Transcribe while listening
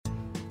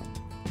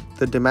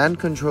The demand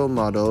control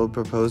model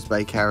proposed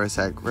by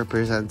Karasek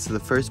represents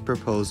the first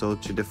proposal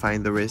to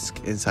define the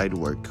risk inside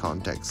work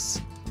contexts.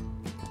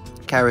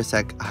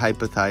 Karasek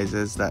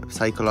hypothesizes that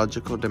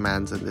psychological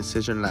demands and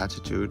decision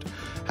latitude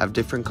have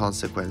different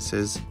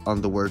consequences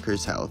on the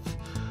worker's health.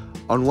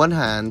 On one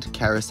hand,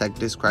 Karasek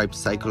describes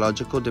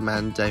psychological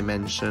demand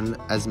dimension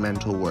as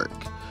mental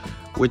work,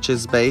 which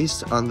is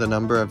based on the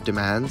number of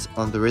demands,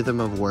 on the rhythm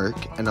of work,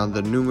 and on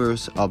the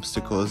numerous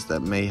obstacles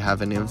that may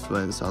have an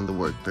influence on the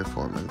work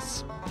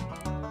performance.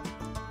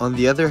 On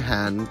the other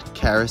hand,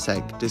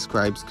 Karasek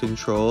describes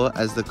control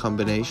as the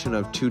combination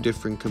of two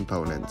different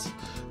components,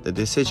 the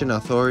decision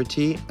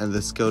authority and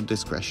the skilled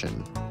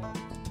discretion.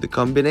 The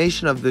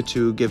combination of the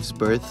two gives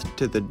birth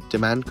to the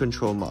demand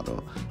control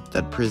model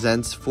that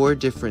presents four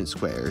different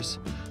squares.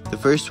 The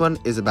first one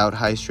is about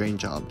high-strain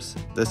jobs,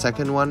 the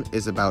second one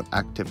is about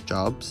active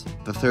jobs,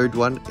 the third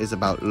one is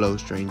about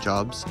low-strain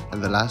jobs,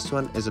 and the last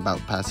one is about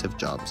passive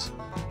jobs.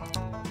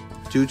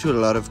 Due to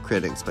a lot of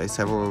critics by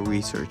several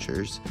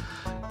researchers,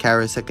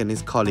 Karasek and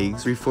his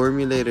colleagues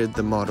reformulated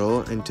the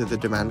model into the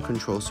demand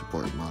control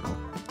support model.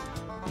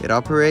 It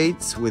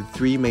operates with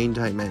three main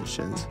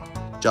dimensions: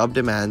 job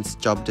demands,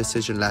 job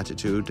decision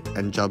latitude,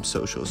 and job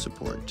social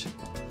support.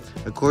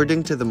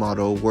 According to the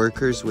model,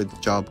 workers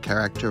with job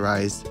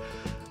characterized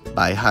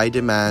by high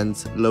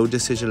demands, low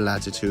decision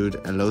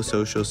latitude, and low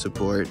social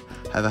support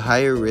have a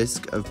higher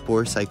risk of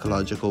poor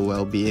psychological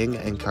well-being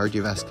and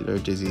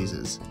cardiovascular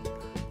diseases.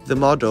 The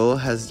model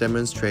has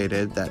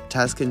demonstrated that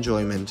task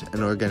enjoyment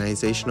and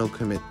organizational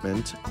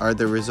commitment are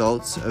the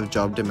results of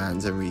job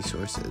demands and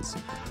resources.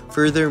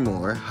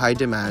 Furthermore, high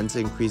demands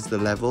increase the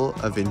level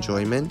of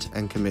enjoyment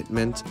and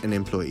commitment in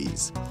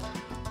employees.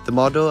 The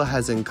model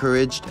has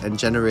encouraged and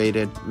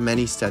generated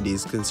many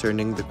studies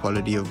concerning the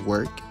quality of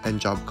work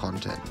and job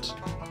content.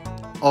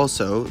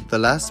 Also, the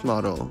last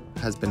model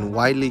has been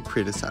widely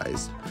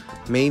criticized,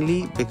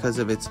 mainly because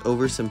of its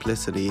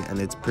oversimplicity and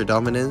its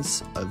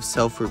predominance of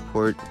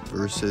self-report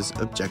versus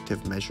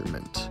objective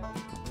measurement.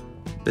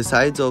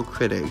 Besides all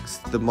critics,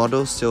 the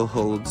model still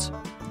holds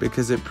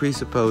because it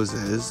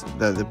presupposes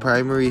that the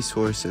primary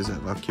sources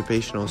of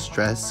occupational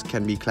stress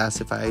can be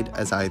classified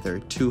as either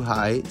too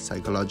high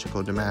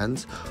psychological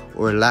demands,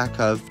 or lack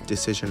of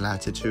decision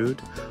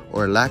latitude,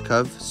 or lack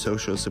of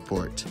social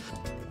support,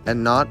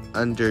 and not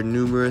under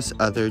numerous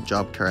other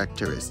job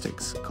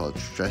characteristics called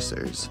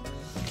stressors.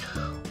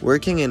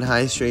 Working in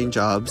high-strain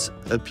jobs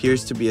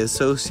appears to be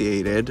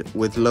associated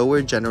with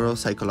lower general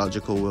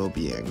psychological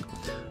well-being,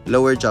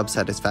 lower job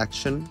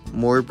satisfaction,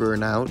 more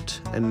burnout,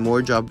 and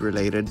more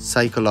job-related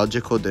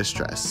psychological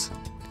distress.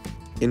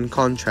 In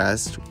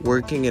contrast,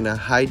 working in a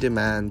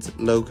high-demand,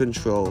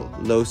 low-control,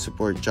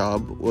 low-support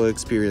job will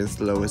experience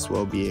the lowest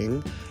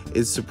well-being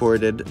is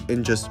supported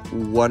in just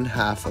one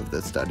half of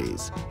the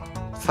studies.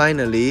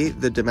 Finally,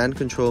 the demand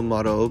control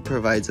model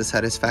provides a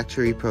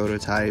satisfactory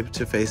prototype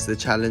to face the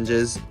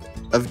challenges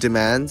of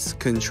demands,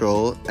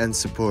 control, and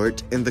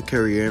support in the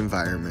career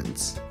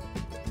environments.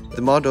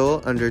 The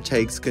model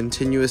undertakes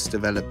continuous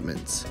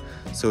developments,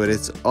 so it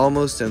is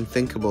almost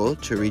unthinkable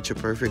to reach a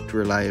perfect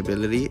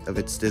reliability of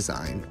its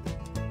design.